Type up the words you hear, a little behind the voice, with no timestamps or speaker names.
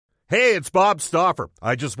Hey, it's Bob Stauffer.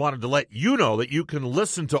 I just wanted to let you know that you can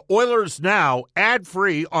listen to Oilers Now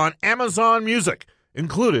ad-free on Amazon Music,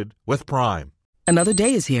 included with Prime. Another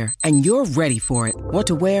day is here, and you're ready for it. What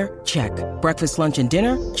to wear? Check. Breakfast, lunch, and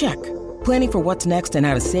dinner? Check. Planning for what's next and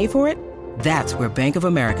how to save for it? That's where Bank of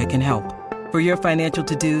America can help. For your financial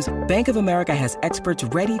to-dos, Bank of America has experts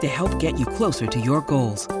ready to help get you closer to your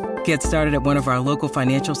goals. Get started at one of our local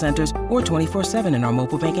financial centers or 24/7 in our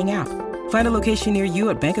mobile banking app. Find a location near you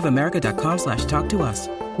at bankofamerica.com/talktous.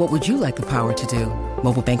 What would you like the power to do?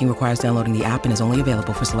 Mobile banking requires downloading the app and is only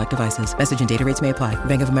available for select devices. Message and data rates may apply.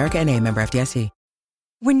 Bank of America N.A., member FDIC.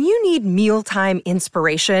 When you need mealtime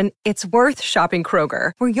inspiration, it's worth shopping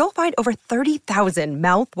Kroger, where you'll find over 30,000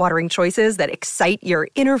 mouth-watering choices that excite your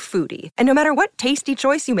inner foodie. And no matter what tasty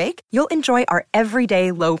choice you make, you'll enjoy our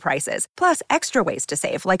everyday low prices, plus extra ways to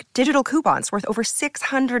save, like digital coupons worth over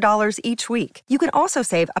 $600 each week. You can also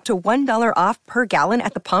save up to $1 off per gallon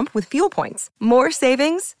at the pump with fuel points. More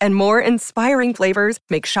savings and more inspiring flavors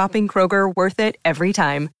make shopping Kroger worth it every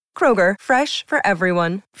time. Kroger, fresh for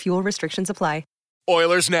everyone. Fuel restrictions apply.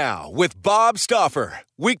 Oilers Now with Bob Stauffer.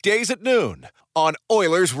 Weekdays at noon on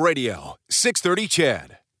Oilers Radio, 630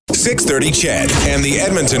 CHED. 630 CHED and the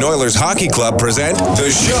Edmonton Oilers Hockey Club present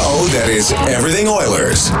the show that is everything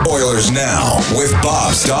Oilers. Oilers Now with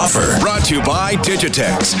Bob Stauffer. Brought to you by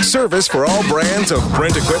Digitex. Service for all brands of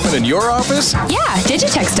print equipment in your office? Yeah,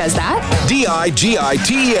 Digitex does that.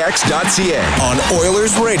 digitex.ca on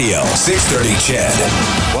Oilers Radio, 630 CHED.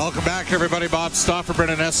 Welcome back, everybody. Bob Stauffer,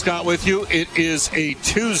 Brendan Escott with you. It is a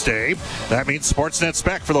Tuesday. That means Sportsnet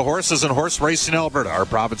Spec for the horses and horse racing in Alberta. Our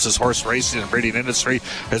province's horse racing and breeding industry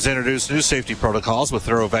has introduced new safety protocols with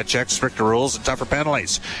thorough vet checks, stricter rules, and tougher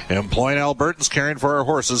penalties. Employing Albertans caring for our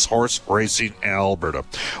horses. Horse Racing Alberta.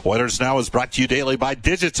 Oilers Now is brought to you daily by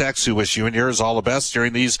Digitex, who wish you and yours all the best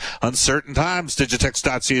during these uncertain times.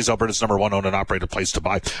 Digitex.ca is Alberta's number one owned and operated place to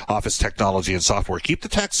buy office technology and software. Keep the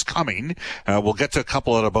texts coming. We'll get to a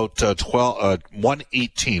couple at about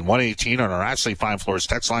 118 on our Ashley Fine Floors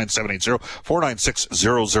text line,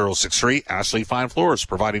 780-496-0063. Ashley Fine Floors,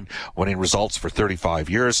 providing winning results for 35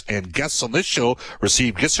 years. And guests on this show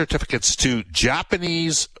receive gift certificates to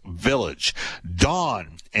Japanese Village.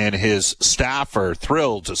 Don and his staff are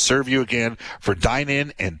thrilled to serve you again for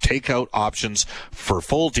dine-in and take-out options. For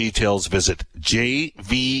full details, visit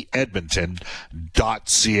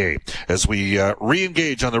jvedmonton.ca. As we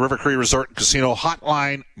re-engage on the River Cree Resort and Casino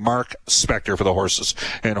hotline, Mark Spector for the horses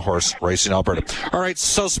and Horse Racing Alberta. All right,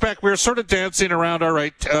 so Spec, we're sort of dancing around. All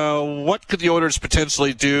right, what could the Oilers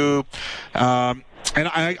potentially do? And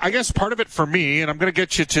I guess part of it for me, and I'm going to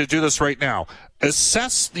get you to do this right now,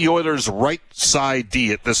 assess the Oilers' right side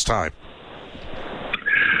D at this time.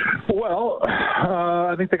 Well,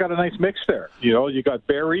 I think they got a nice mix there. You know, you got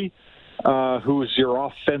Barrie, who's your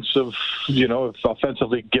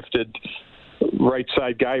offensively gifted right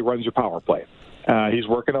side guy, runs your power play. He's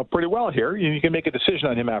working out pretty well here. You can make a decision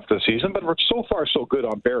on him after the season, but so far so good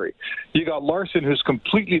on Barrie. You got Larson, who's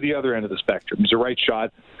completely the other end of the spectrum. He's a right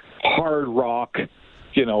shot, hard rock,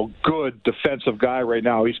 good defensive guy right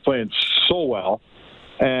now. He's playing so well.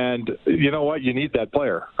 And you know what? You need that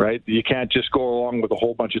player, right? You can't just go along with a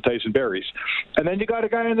whole bunch of Tyson Barries. And then you got a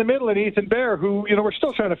guy in the middle, and Ethan Bear, who, we're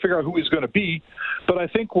still trying to figure out who he's going to be. But I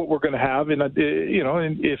think what we're going to have, and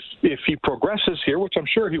if he progresses here, which I'm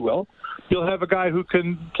sure he will, you'll have a guy who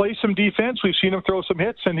can play some defense. We've seen him throw some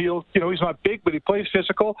hits, and he's not big, but he plays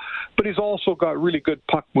physical. But he's also got really good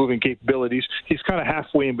puck-moving capabilities. He's kind of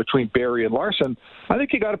halfway in between Barrie and Larson. I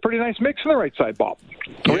think he got a pretty nice mix on the right side, Bob.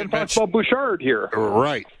 We're going to talk about Bouchard here.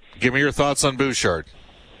 Right. Give me your thoughts on Bouchard.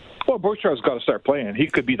 Well, Bouchard's got to start playing. He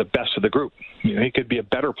could be the best of the group. He could be a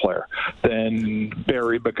better player than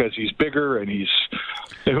Barrie because he's bigger and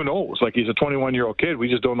who knows? Like, he's a 21-year-old kid. We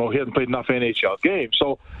just don't know. He hasn't played enough NHL games.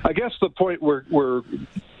 So I guess the point we're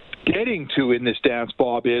getting to in this dance,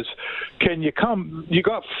 Bob, is you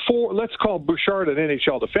got four, let's call Bouchard an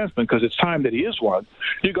NHL defenseman because it's time that he is one.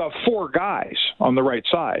 You got four guys on the right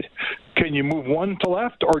side. Can you move one to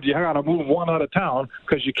left, or do you got to move one out of town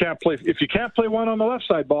because you can't play? If you can't play one on the left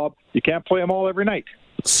side, Bob, you can't play them all every night.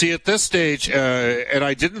 See, at this stage, and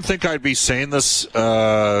I didn't think I'd be saying this,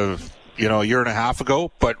 a year and a half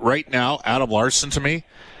ago, but right now, Adam Larson to me,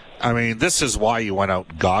 I mean, this is why you went out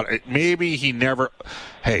and got it. Maybe he never.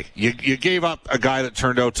 Hey, you gave up a guy that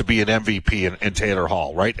turned out to be an MVP in Taylor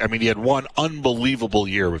Hall, right? I mean, he had one unbelievable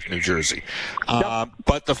year with New Jersey. Yep.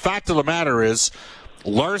 But the fact of the matter is,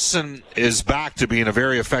 Larson is back to being a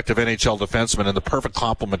very effective NHL defenseman and the perfect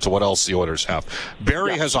complement to what else the Oilers have.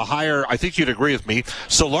 Barrie has a higher, I think you'd agree with me,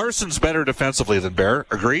 so Larson's better defensively than Bear.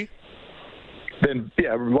 Agree? then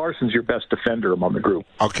Larson's your best defender among the group.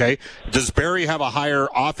 Okay. Does Barrie have a higher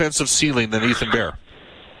offensive ceiling than Ethan Bear?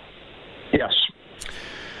 Yes.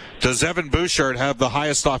 Does Evan Bouchard have the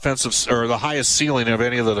highest offensive or the highest ceiling of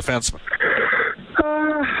any of the defensemen?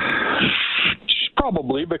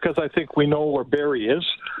 Probably, because I think we know where Barrie is.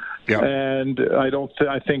 Yep. And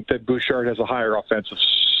I think that Bouchard has a higher offensive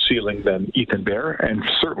ceiling than Ethan Bear, and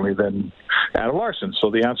certainly than Adam Larsson.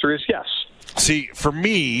 So the answer is yes. See, for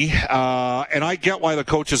me, and I get why the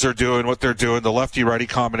coaches are doing what they're doing, the lefty-righty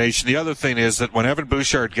combination. The other thing is that when Evan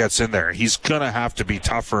Bouchard gets in there, he's going to have to be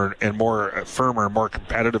tougher and more firmer and more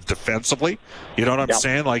competitive defensively. You know what I'm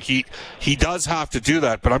saying? Like, he does have to do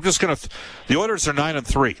that, but I'm just going to – the Oilers are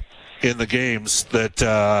 9-3. In the games that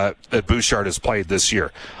Bouchard has played this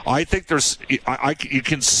year. I think there's, you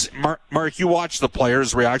can, Mark, you watch the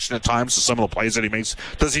player's reaction at times to some of the plays that he makes.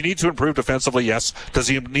 Does he need to improve defensively? Yes. Does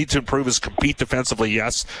he need to improve his compete defensively?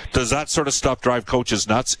 Yes. Does that sort of stuff drive coaches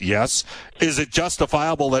nuts? Yes. Is it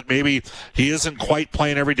justifiable that maybe he isn't quite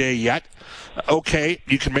playing every day yet? Okay,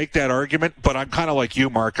 you can make that argument, but I'm kind of like you,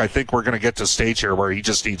 Mark. I think we're going to get to a stage here where he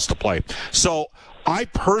just needs to play. So, I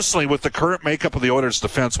personally, with the current makeup of the Oilers'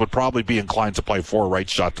 defense, would probably be inclined to play 4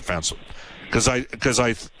 right-shot defensemen. Because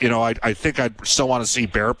I think I'd still want to see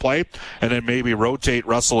Bear play, and then maybe rotate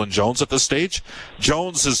Russell and Jones at this stage.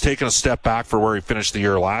 Jones has taken a step back for where he finished the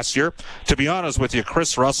year last year. To be honest with you,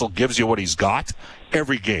 Chris Russell gives you what he's got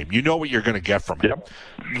every game. You know what you're going to get from him.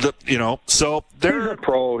 Yep. So he's a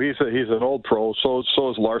pro. He's an old pro. So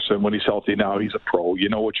is Larsson when he's healthy now. He's a pro. You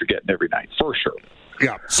know what you're getting every night for sure.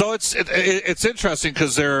 Yeah, so it's interesting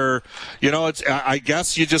because I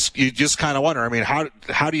guess you just kind of wonder. I mean,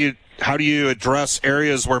 how do you address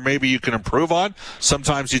areas where maybe you can improve on?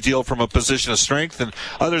 Sometimes you deal from a position of strength, and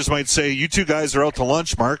others might say you two guys are out to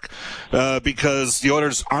lunch, Mark, because the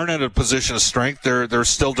Oilers aren't in a position of strength. They're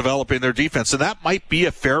still developing their defense, and that might be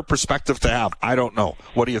a fair perspective to have. I don't know.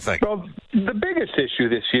 What do you think? Well, the biggest issue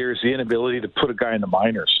this year is the inability to put a guy in the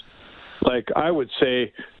minors. Like I would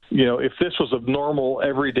say. If this was a normal,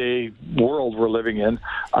 everyday world we're living in,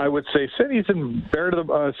 I would say send Evan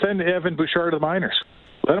Bouchard to the minors.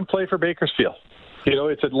 Let him play for Bakersfield.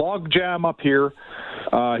 It's a log jam up here.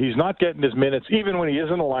 He's not getting his minutes. Even when he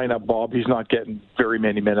is in the lineup, Bob, he's not getting very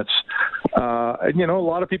many minutes. A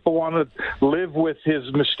lot of people want to live with his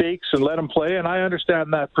mistakes and let him play, and I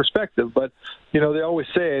understand that perspective. But, they always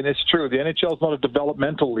say, and it's true, the NHL is not a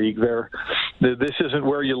developmental league. This isn't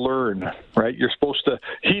where you learn, right?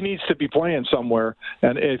 He needs to be playing somewhere,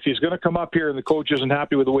 and if he's going to come up here and the coach isn't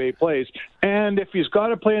happy with the way he plays, and if he's got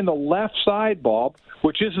to play on the left side, Bob,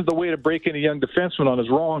 which isn't the way to break in a young defenseman on his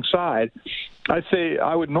wrong side, I'd say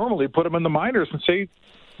I would normally put him in the minors and say,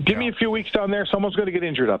 give me a few weeks down there. Someone's going to get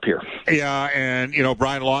injured up here. Yeah, and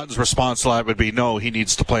Brian Lawton's response to that would be no. He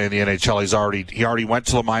needs to play in the NHL. He already went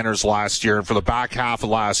to the minors last year, and for the back half of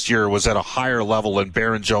last year was at a higher level than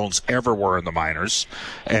Bear and Jones ever were in the minors.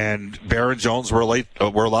 And Bear and Jones were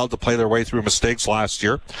allowed to play their way through mistakes last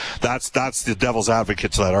year. That's the devil's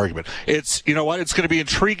advocate to that argument. It's it's going to be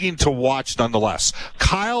intriguing to watch nonetheless.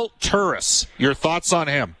 Kyle Turris, your thoughts on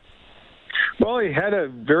him? Well, he had a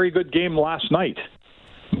very good game last night.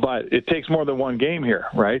 But it takes more than one game here,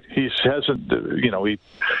 right? He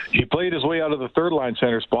played his way out of the third-line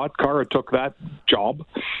center spot. Kara took that job.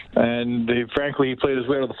 And frankly, he played his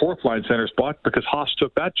way out of the fourth-line center spot because Haas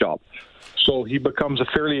took that job. So he becomes a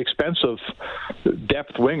fairly expensive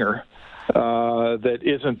depth winger that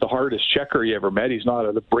isn't the hardest checker you ever met. He's not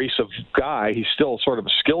an abrasive guy. He's still sort of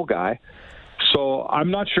a skill guy. So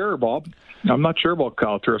I'm not sure, Bob. I'm not sure about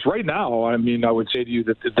Kyle Turris. Right now, I would say to you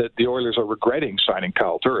that the Oilers are regretting signing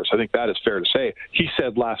Kyle Turris. I think that is fair to say. He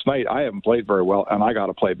said last night, I haven't played very well, and I got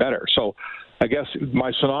to play better. So I guess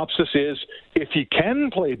my synopsis is if he can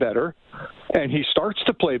play better and he starts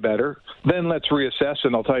to play better, then let's reassess,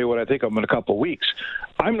 and I'll tell you what I think of him in a couple of weeks.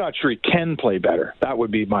 I'm not sure he can play better. That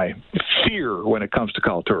would be my fear when it comes to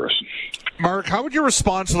Kyle Turris. Mark, how would you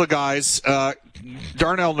respond to the guys?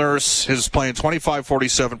 Darnell Nurse is playing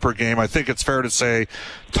 25-47 per game. I think it's fair to say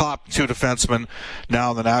top 2 defensemen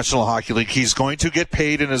now in the National Hockey League. He's going to get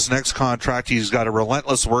paid in his next contract. He's got a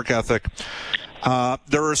relentless work ethic.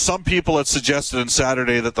 There are some people that suggested on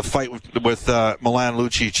Saturday that the fight with Milan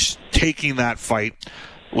Lucic, taking that fight,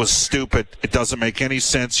 was stupid. It doesn't make any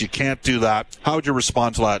sense. You can't do that. How would you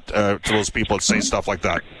respond to that, to those people that say stuff like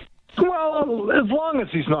that? Well, as long as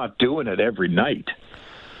he's not doing it every night.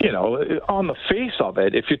 On the face of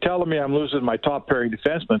it, if you're telling me I'm losing my top pairing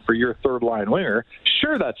defenseman for your third-line winger,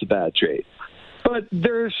 sure, that's a bad trade. But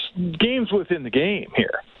there's games within the game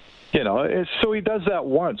here. So he does that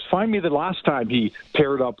once. Find me the last time he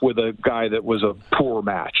paired up with a guy that was a poor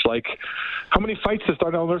match. Like, how many fights does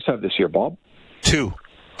Darnell Nurse have this year, Bob? 2.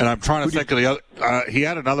 And I'm trying to think of the other. He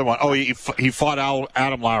had another one. Oh, he fought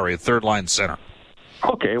Adam Lowry, a third-line center.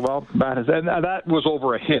 Okay, well, that was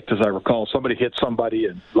over a hit, as I recall. Somebody hit somebody,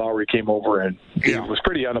 and Lowry came over, and it was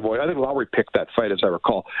pretty unavoidable. I think Lowry picked that fight, as I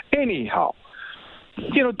recall. Anyhow,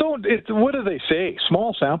 what do they say?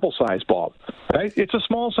 Small sample size, Bob, right? It's a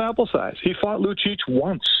small sample size. He fought Lucic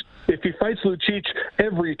once. If he fights Lucic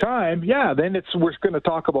every time, then we're going to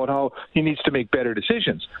talk about how he needs to make better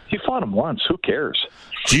decisions. He fought him once. Who cares?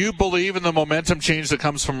 Do you believe in the momentum change that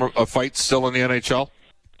comes from a fight still in the NHL?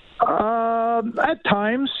 At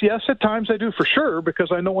times, yes. At times I do, for sure,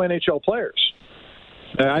 because I know NHL players.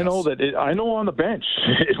 And I know that I know on the bench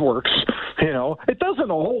it works. It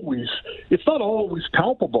doesn't always. It's not always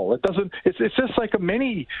palpable. It doesn't. It's just like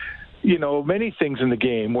many things in the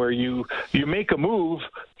game where you make a move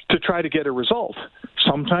to try to get a result.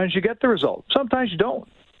 Sometimes you get the result. Sometimes you don't.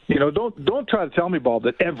 Don't try to tell me, Bob,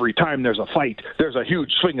 that every time there's a fight, there's a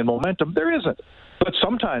huge swing in momentum. There isn't. But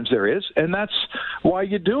sometimes there is, and that's why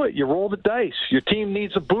you do it. You roll the dice. Your team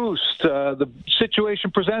needs a boost. The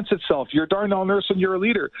situation presents itself. You're Darnell Nurse and you're a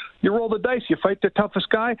leader. You roll the dice. You fight the toughest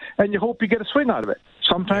guy, and you hope you get a swing out of it.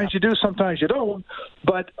 Sometimes you do, sometimes you don't.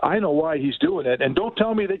 But I know why he's doing it. And don't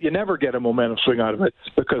tell me that you never get a momentum swing out of it,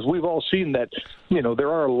 because we've all seen that,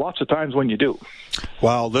 there are lots of times when you do.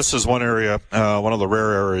 Well, this is one area, one of the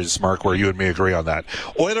rare areas, Mark, where you and me agree on that.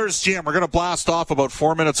 Oilers GM, we're going to blast off about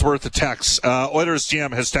 4 minutes worth of text. Oilers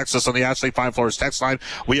GM has texted us on the Ashley Fine Floors text line.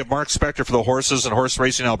 We have Mark Spector for the Horses and Horse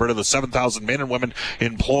Racing Alberta, the 7,000 men and women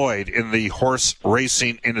employed in the horse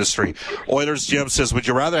racing industry. Oilers GM says, would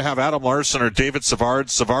you rather have Adam Larson or David Savard?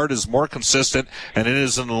 Savard is more consistent and it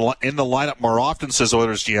is in the lineup more often, says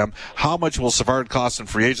Oilers GM. How much will Savard cost in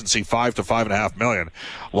free agency? $5 to $5.5 million.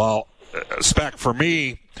 Well, Spec, for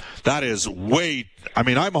me, that is way.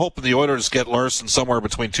 I'm hoping the Oilers get Larson somewhere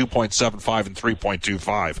between 2.75 and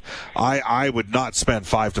 3.25. I would not spend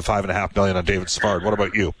 $5 to $5.5 million on David Savard. What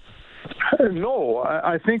about you? No,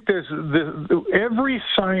 I think there's every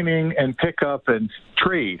signing and pickup and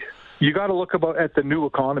trade. You got to look at the new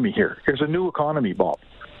economy here. There's a new economy, Bob.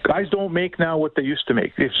 Guys don't make now what they used to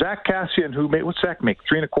make. If Zach Kassian, what's Zach make?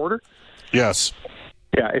 3.25? Yes.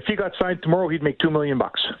 Yeah. If he got signed tomorrow, he'd make $2 million.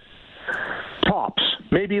 Tops,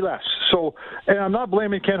 maybe less. So, and I'm not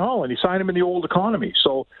blaming Ken Holland. He signed him in the old economy.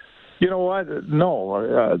 So, you know what?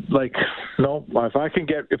 No, no. If I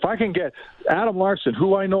can get Adam Larson,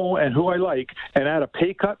 who I know and who I like, and add a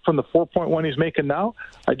pay cut from the 4.1 he's making now,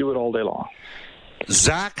 I do it all day long.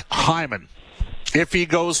 Zach Hyman, if he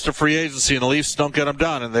goes to free agency and the Leafs don't get him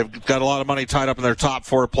done, and they've got a lot of money tied up in their top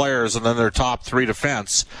 4 players and then their top 3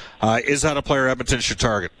 defense, is that a player Edmonton should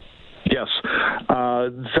target? Yes.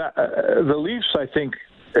 The Leafs, I think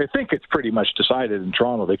it's pretty much decided in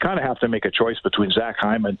Toronto. They kind of have to make a choice between Zach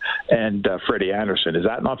Hyman and Freddie Anderson. Is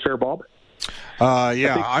that not fair, Bob?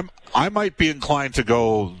 I might be inclined to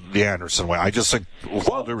go the Anderson way. I just think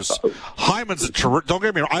Hyman's don't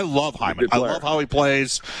get me wrong. I love Hyman. I love how he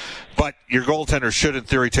plays, but your goaltender should, in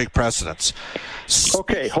theory, take precedence.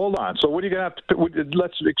 Okay, hold on. So what are you going to have to?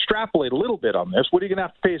 Let's extrapolate a little bit on this. What are you going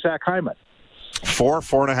to have to pay Zach Hyman?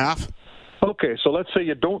 4.5. Okay, so let's say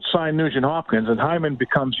you don't sign Nugent Hopkins and Hyman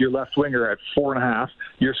becomes your left winger at 4.5.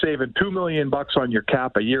 You're saving $2 million on your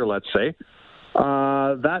cap a year, let's say.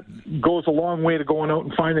 That goes a long way to going out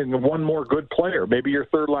and finding one more good player. Maybe your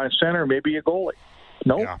third line center, maybe a goalie.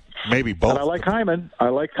 No, yeah, maybe both. And I like Hyman.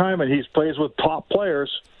 He plays with top players,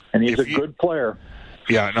 and he's a good player.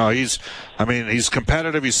 Yeah, no, he's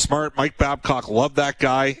competitive. He's smart. Mike Babcock loved that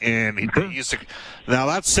guy, and he used to. Now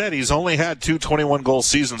that said, he's only had 2 21-goal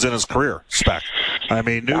seasons in his career. Spec.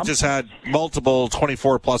 Nuge has had multiple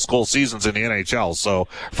 24-plus goal seasons in the NHL. So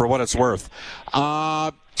for what it's worth,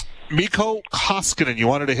 Mikko Koskinen, you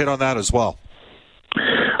wanted to hit on that as well.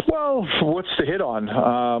 Well, what's to hit on?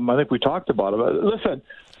 I think we talked about it. Listen,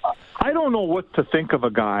 I don't know what to think of a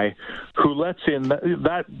guy who lets in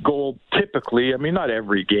that goal typically. Not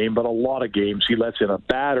every game, but a lot of games he lets in a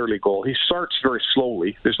bad early goal. He starts very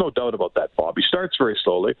slowly. There's no doubt about that, Bob. He starts very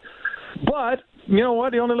slowly. But, you know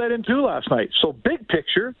what? He only let in 2 last night. So big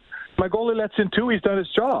picture, my goalie lets in 2. He's done his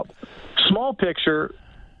job. Small picture,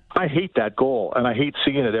 I hate that goal, and I hate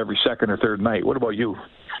seeing it every second or third night. What about you?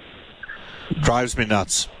 Drives me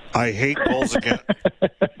nuts. I hate goals again.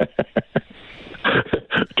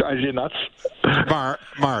 Drives you nuts.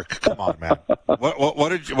 Mark, come on, man.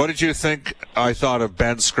 What did you think I thought of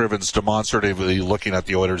Ben Scrivens demonstratively looking at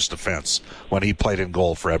the Oilers' defense when he played in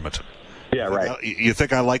goal for Edmonton? Yeah, right. You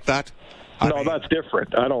think I like that? No, that's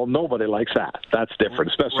different. Nobody likes that. That's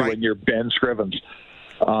different, especially when you're Ben Scrivens.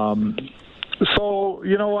 So,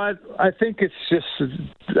 you know what? I think it's just,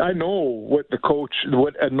 I know what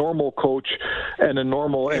a normal coach and a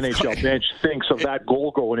normal NHL bench thinks of that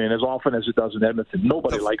goal going in as often as it does in Edmonton.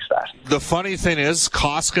 Nobody likes that. The funny thing is,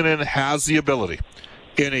 Koskinen has the ability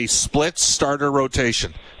in a split starter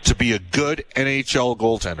rotation to be a good NHL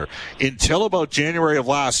goaltender. Until about January of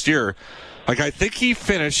last year, I think he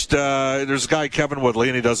finished, there's a guy, Kevin Woodley,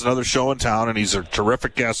 and he does another show in town, and he's a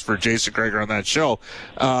terrific guest for Jason Gregor on that show.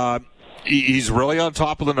 He's really on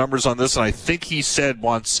top of the numbers on this, and I think he said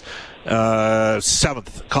once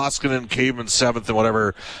 7th. Koskinen came in 7th and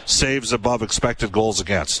whatever saves above expected goals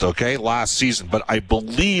against, last season. But I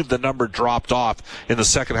believe the number dropped off in the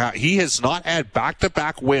second half. He has not had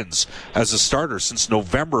back-to-back wins as a starter since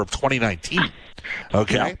November of 2019,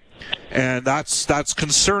 Yeah. And that's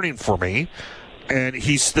concerning for me. And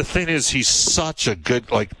he's such a good,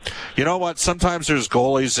 you know what? Sometimes there's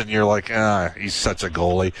goalies and you're like, he's such a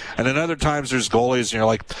goalie. And then other times there's goalies and you're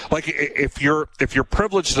like if you're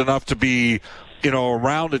privileged enough to be,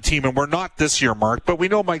 around a team, and we're not this year, Mark, but we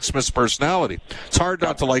know Mike Smith's personality. It's hard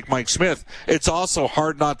not to like Mike Smith. It's also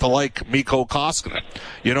hard not to like Mikko Koskinen.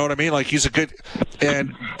 You know what I mean? He's a good,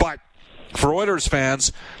 but for Oilers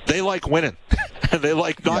fans, they like winning. They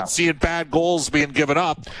like not seeing bad goals being given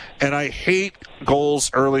up. And I hate goals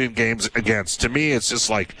early in games against. To me, it's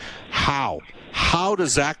just how? How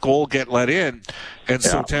does that goal get let in? And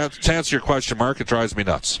so to answer your question, Mark, it drives me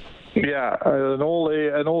nuts. Yeah, an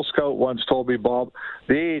old scout once told me, Bob,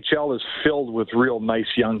 the AHL is filled with real nice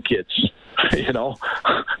young kids.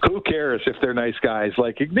 Who cares if they're nice guys?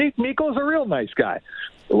 Mikko's a real nice guy.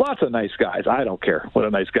 Lots of nice guys. I don't care what a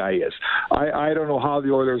nice guy is. I don't know how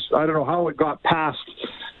the Oilers, I don't know how it got past,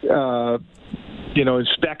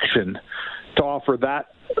 inspection to offer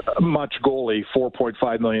that much goalie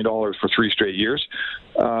 $4.5 million for 3 straight years.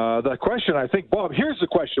 The question, I think, Bob, here's the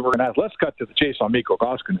question we're going to ask. Let's cut to the chase on Mikko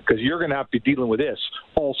Koskinen, because you're going to have to be dealing with this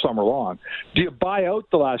all summer long. Do you buy out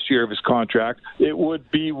the last year of his contract? It would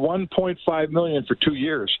be $1.5 million for 2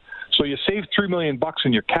 years. So you save $3 million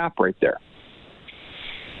in your cap right there.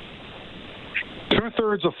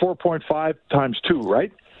 2/3 of 4.5 times 2,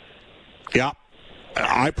 right? Yeah.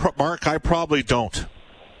 Mark, I probably don't.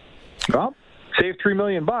 Well, save $3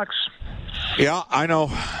 million. Yeah, I know.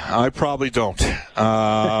 I probably don't.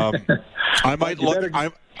 I might look.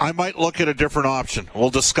 I might look at a different option. We'll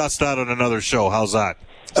discuss that on another show. How's that?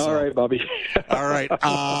 All right, Bobby. All right.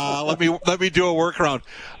 Let me do a workaround.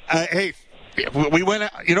 Hey. We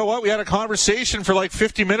went. You know what? We had a conversation for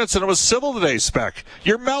 50 minutes, and it was civil today, Spec.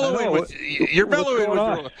 You're mellowing. You're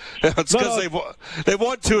mellowing. It's because they've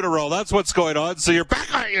won 2 in a row. That's what's going on. So you're back.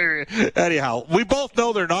 Anyhow, we both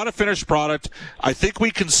know they're not a finished product. I think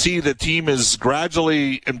we can see the team is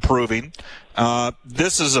gradually improving.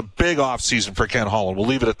 This is a big offseason for Ken Holland. We'll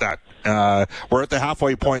leave it at that. We're at the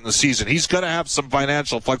halfway point in the season. He's going to have some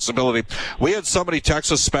financial flexibility. We had somebody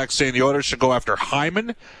text us, Spec, saying the Oilers should go after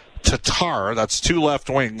Hyman, Tatar, that's 2 left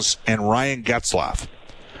wings, and Ryan Getzlaf.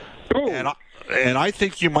 And I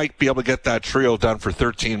think you might be able to get that trio done for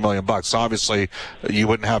 $13 million. Obviously, you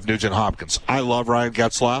wouldn't have Nugent Hopkins. I love Ryan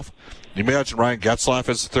Getzlaf. You imagine Ryan Getzlaf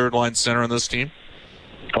as the third-line center on this team?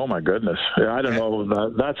 Oh, my goodness. I don't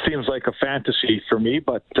know. That seems like a fantasy for me,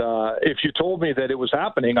 but if you told me that it was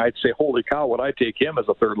happening, I'd say, holy cow, would I take him as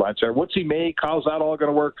a third-line center? What's he make? How's that all going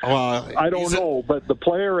to work? I don't know, but the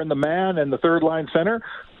player and the man and the third-line center,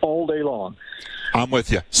 all day long. I'm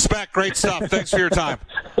with you. Spec, great stuff. Thanks for your time.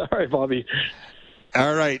 All right, Bobby.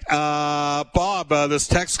 All right. Bob, this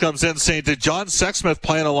text comes in saying, did John Sexsmith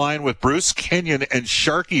play in a line with Bruce Kenyon and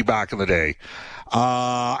Sharky back in the day?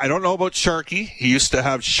 I don't know about Sharky. He used to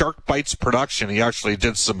have Shark Bites production. He actually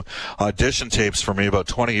did some audition tapes for me about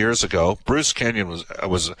 20 years ago. Bruce Kenyon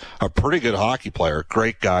was a pretty good hockey player,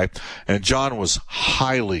 great guy, and John was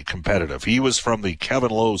highly competitive. He was from the Kevin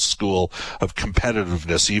Lowe school of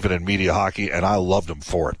competitiveness, even in media hockey, and I loved him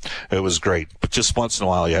for it. It was great. But just once in a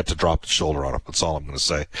while, you had to drop the shoulder on him. That's all I'm going to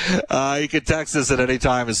say. You can text us at any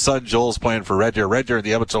time. His son Joel's playing for Red Deer. Red Deer and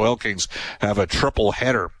the Edmonton Oil Kings have a triple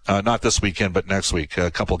header, not this weekend, but next week, a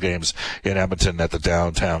couple games in Edmonton at the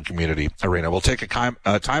Downtown Community Arena. We'll take a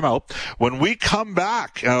timeout. When we come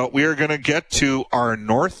back, we are going to get to our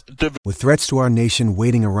North Division. With threats to our nation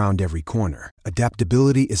waiting around every corner,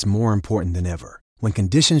 adaptability is more important than ever. When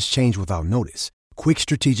conditions change without notice, quick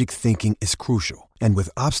strategic thinking is crucial. And with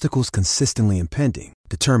obstacles consistently impending,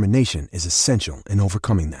 determination is essential in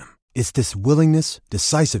overcoming them. It's this willingness,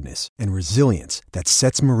 decisiveness, and resilience that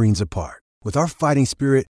sets Marines apart. With our fighting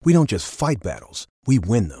spirit, we don't just fight battles, we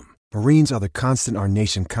win them. Marines are the constant our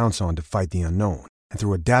nation counts on to fight the unknown. And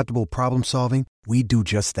through adaptable problem solving, we do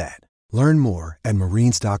just that. Learn more at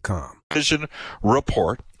marines.com. Vision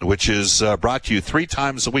Report, which is brought to you 3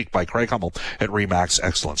 times a week by Craig Hummel at RE/MAX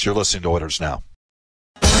Excellence. You're listening to Oilers Now.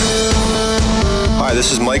 Hi,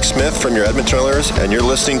 this is Mike Smith from your Edmonton Oilers, and you're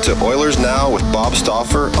listening to Oilers Now with Bob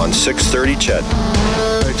Stauffer on 630 CHED.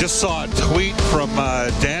 I just saw a tweet from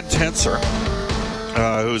Dan Tenser,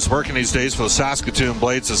 who's working these days for the Saskatoon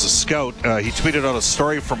Blades as a scout. He tweeted out a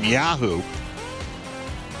story from Yahoo.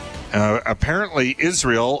 Apparently,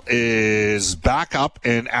 Israel is back up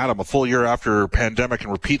and at 'em a full year after pandemic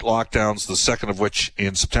and repeat lockdowns, the second of which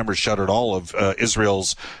in September shuttered all of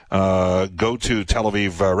Israel's go-to Tel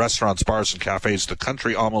Aviv restaurants, bars, and cafes. The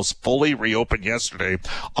country almost fully reopened yesterday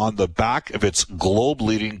on the back of its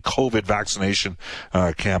globe-leading COVID vaccination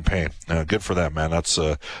campaign. Good for them, man. That's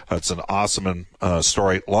an awesome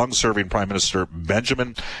story. Long-serving Prime Minister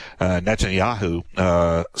Benjamin Netanyahu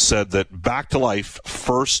said that back to life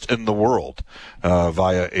first in the world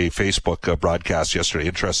via a Facebook broadcast yesterday.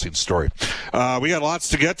 Interesting story. We got lots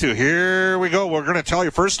to get to. Here we go. We're going to tell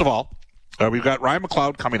you, first of all, we've got Ryan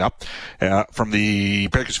McLeod coming up from the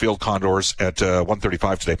Bakersfield Condors at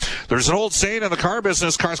 1:35 today. There's an old saying in the car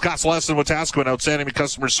business, cars cost less than Wetaskiwin. Outstanding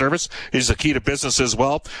customer service is the key to business as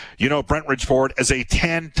well. You know Brentridge Ford is a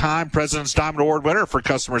 10-time President's Diamond Award winner for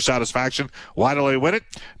customer satisfaction. Why do they win it?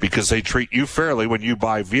 Because they treat you fairly when you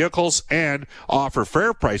buy vehicles and offer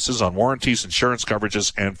fair prices on warranties, insurance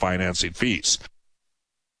coverages, and financing fees.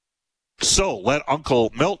 So let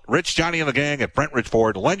Uncle Milt, Rich, Johnny, and the gang at Brentridge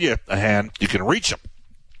Ford lend you a hand. You can reach them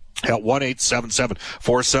at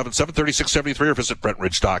 1-877-477-3673 or visit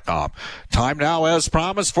Brentridge.com. Time now, as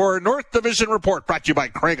promised, for North Division Report, brought to you by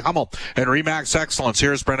Craig Hummel and RE/MAX Excellence.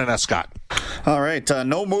 Here's Brendan Escott. All right,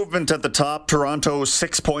 no movement at the top. Toronto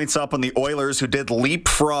 6 points up on the Oilers, who did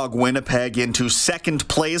leapfrog Winnipeg into second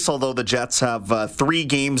place, although the Jets have 3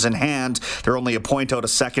 games in hand. They're only a point out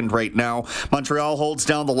of second right now. Montreal holds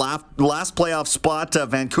down the last playoff spot.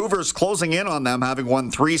 Vancouver's closing in on them, having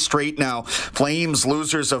won 3 straight now. Flames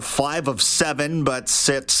losers of 5 of 7, but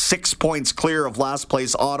sit 6 points clear of last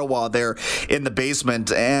place Ottawa there in the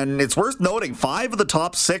basement. And it's worth noting, 5 of the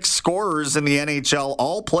top 6 scorers in the NHL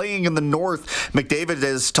all playing in the North. McDavid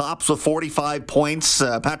is tops with 45 points,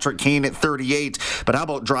 Patrick Kane at 38. But how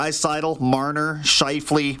about Draisaitl, Marner,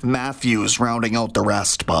 Scheifele, Matthews rounding out the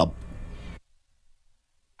rest, Bob?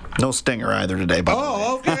 No stinger either today, Bob.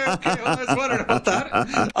 Oh, okay. Well, I was wondering about that.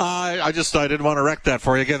 I didn't want to wreck that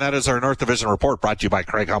for you. Again, that is our North Division Report, brought to you by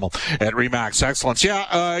Craig Hummel at RE/MAX Excellence.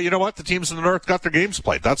 Yeah, you know what? The teams in the North got their games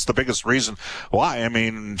played. That's the biggest reason why. I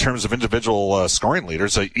mean, in terms of individual scoring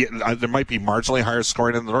leaders, there might be marginally higher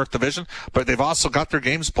scoring in the North Division, but they've also got their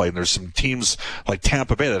games played. And there's some teams like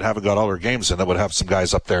Tampa Bay that haven't got all their games in that would have some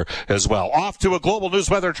guys up there as well. Off to a global news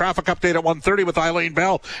weather traffic update at 1:30 with Eileen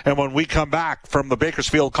Bell. And when we come back from the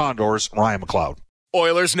Bakersfield Condors, Ryan McLeod.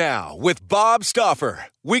 Oilers Now with Bob Stauffer.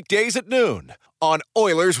 Weekdays at noon on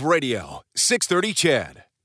Oilers Radio, 630 CHED.